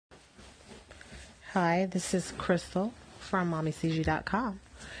Hi, this is Crystal from MommyCG.com,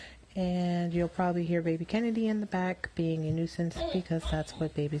 and you'll probably hear baby Kennedy in the back being a nuisance because that's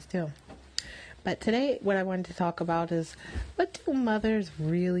what babies do. But today, what I wanted to talk about is, what do mothers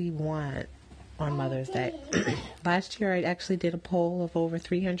really want on Mother's Day? Last year, I actually did a poll of over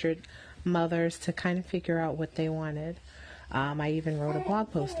 300 mothers to kind of figure out what they wanted. I even wrote a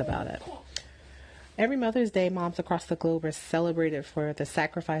blog post about it. Every Mother's Day, moms across the globe are celebrated for the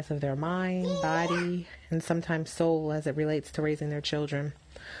sacrifice of their mind, body, and sometimes soul as it relates to raising their children.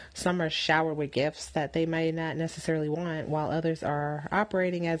 Some are showered with gifts that they may not necessarily want, while others are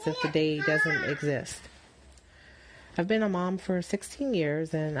operating as if the day doesn't exist. I've been a mom for 16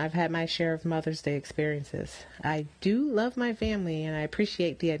 years, and I've had my share of Mother's Day experiences. I do love my family, and I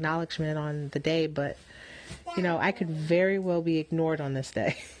appreciate the acknowledgement on the day, but, I could very well be ignored on this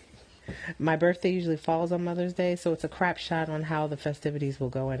day. My birthday usually falls on Mother's Day, so it's a crap shot on how the festivities will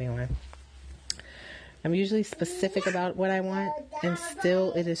go anyway. I'm usually specific about what I want, and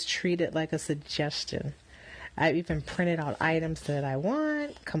still it is treated like a suggestion. I've even printed out items that I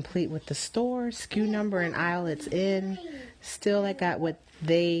want, complete with the store, SKU number, and aisle it's in. Still, I got what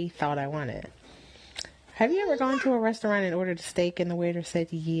they thought I wanted. Have you ever gone to a restaurant and ordered a steak and the waiter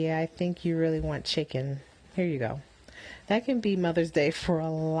said, "Yeah, I think you really want chicken. Here you go." That can be Mother's Day for a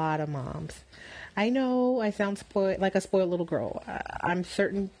lot of moms. I know I sound spoiled, like a spoiled little girl. I'm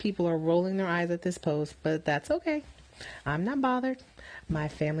certain people are rolling their eyes at this post, but that's okay. I'm not bothered. My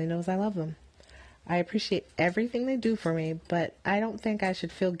family knows I love them. I appreciate everything they do for me, but I don't think I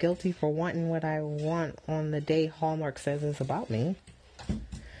should feel guilty for wanting what I want on the day Hallmark says is about me.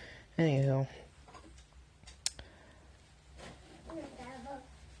 Anywho.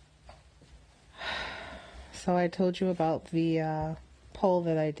 So I told you about the poll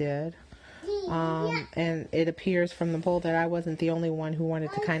that I did. And it appears from the poll that I wasn't the only one who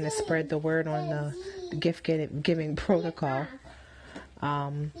wanted to kind of spread the word on the gift giving protocol.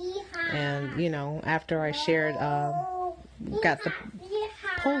 And, after I shared, got the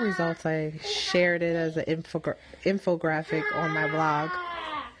poll results, I shared it as an infographic on my blog,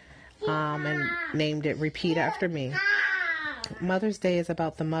 and named it Repeat After Me. Mother's Day is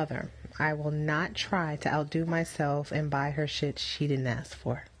about the mother. I will not try to outdo myself and buy her shit she didn't ask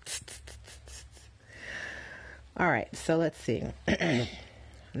for. All right, so let's see.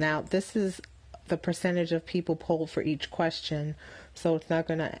 Now, this is the percentage of people polled for each question. So it's not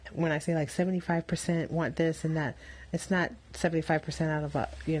going to, when I say like 75% want this and that, it's not 75% out of,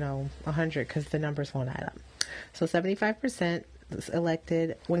 100 because the numbers won't add up. So 75%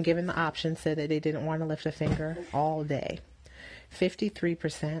 elected, when given the option, said that they didn't want to lift a finger all day.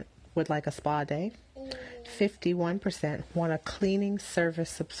 53% would like a spa day. 51% want a cleaning service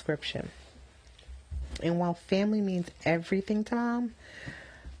subscription. And while family means everything to mom,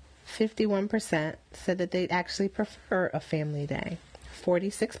 51% said that they'd actually prefer a family day.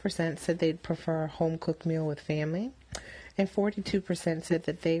 46% said they'd prefer a home-cooked meal with family. And 42% said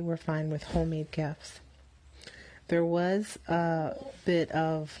that they were fine with homemade gifts. There was a bit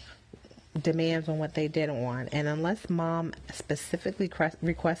of demands on what they didn't want, and unless mom specifically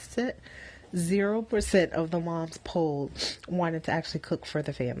requests it, 0% of the moms polled wanted to actually cook for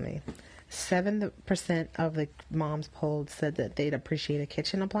the family. 7% of the moms polled said that they'd appreciate a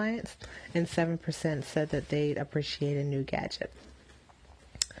kitchen appliance, and 7% said that they'd appreciate a new gadget.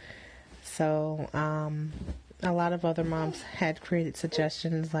 So a lot of other moms had created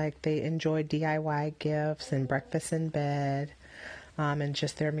suggestions like they enjoy DIY gifts and breakfast in bed, and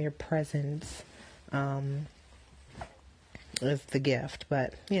just their mere presence is the gift,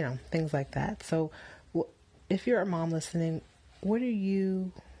 but things like that. So if you're a mom listening, what are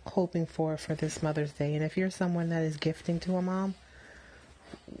you hoping for this Mother's Day? And if you're someone that is gifting to a mom,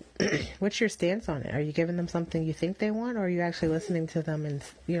 what's your stance on it? Are you giving them something you think they want, or are you actually listening to them and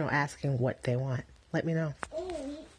asking what they want? Let me know.